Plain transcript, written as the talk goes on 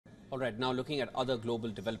All right, now looking at other global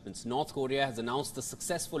developments. North Korea has announced the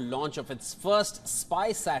successful launch of its first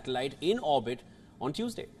spy satellite in orbit on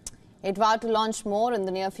Tuesday. It vowed to launch more in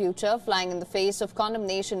the near future, flying in the face of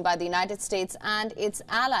condemnation by the United States and its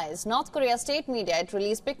allies. North Korea state media, it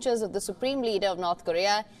released pictures of the Supreme Leader of North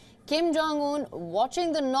Korea, Kim Jong-un,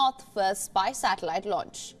 watching the North's first spy satellite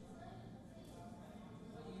launch.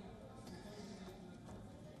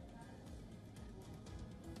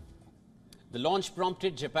 The launch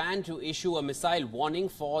prompted Japan to issue a missile warning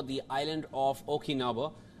for the island of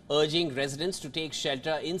Okinawa, urging residents to take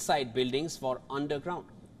shelter inside buildings for underground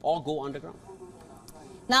or go underground.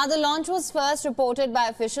 Now, the launch was first reported by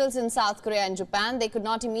officials in South Korea and Japan. They could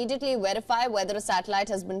not immediately verify whether a satellite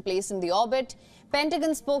has been placed in the orbit. Pentagon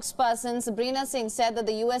spokesperson Sabrina Singh said that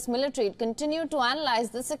the U.S. military continued to analyze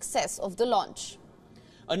the success of the launch.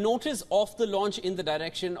 A notice of the launch in the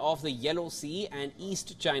direction of the Yellow Sea and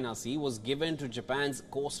East China Sea was given to Japan's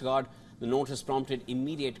Coast Guard. The notice prompted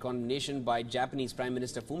immediate condemnation by Japanese Prime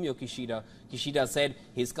Minister Fumio Kishida. Kishida said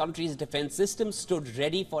his country's defense system stood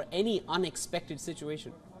ready for any unexpected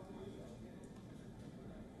situation.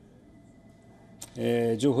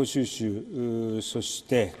 情報収集、そし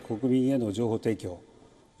て国民への情報提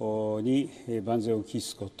供に万全を期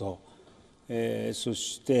すこと、そ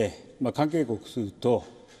して関係国と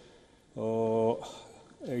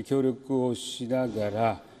協力をしなが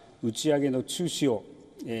ら打ち上げの中止を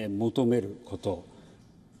求めること。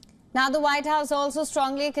 Now, the White House also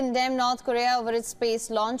strongly condemned North Korea over its space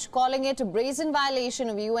launch, calling it a brazen violation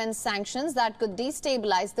of UN sanctions that could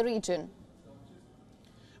destabilize the region.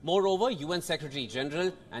 Moreover, UN Secretary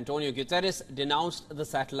General Antonio Guterres denounced the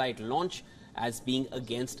satellite launch as being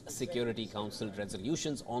against Security Council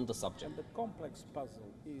resolutions on the subject. The complex puzzle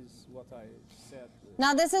is what I said.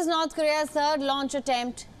 Now, this is North Korea's third launch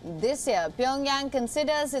attempt this year. Pyongyang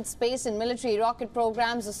considers its space and military rocket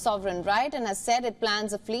programs a sovereign right and has said it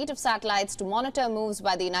plans a fleet of satellites to monitor moves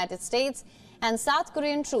by the United States and South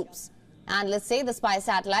Korean troops. Analysts say the spy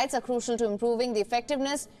satellites are crucial to improving the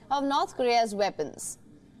effectiveness of North Korea's weapons.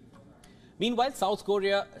 Meanwhile, South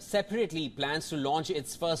Korea separately plans to launch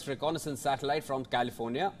its first reconnaissance satellite from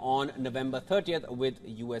California on November 30th with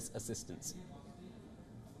US assistance.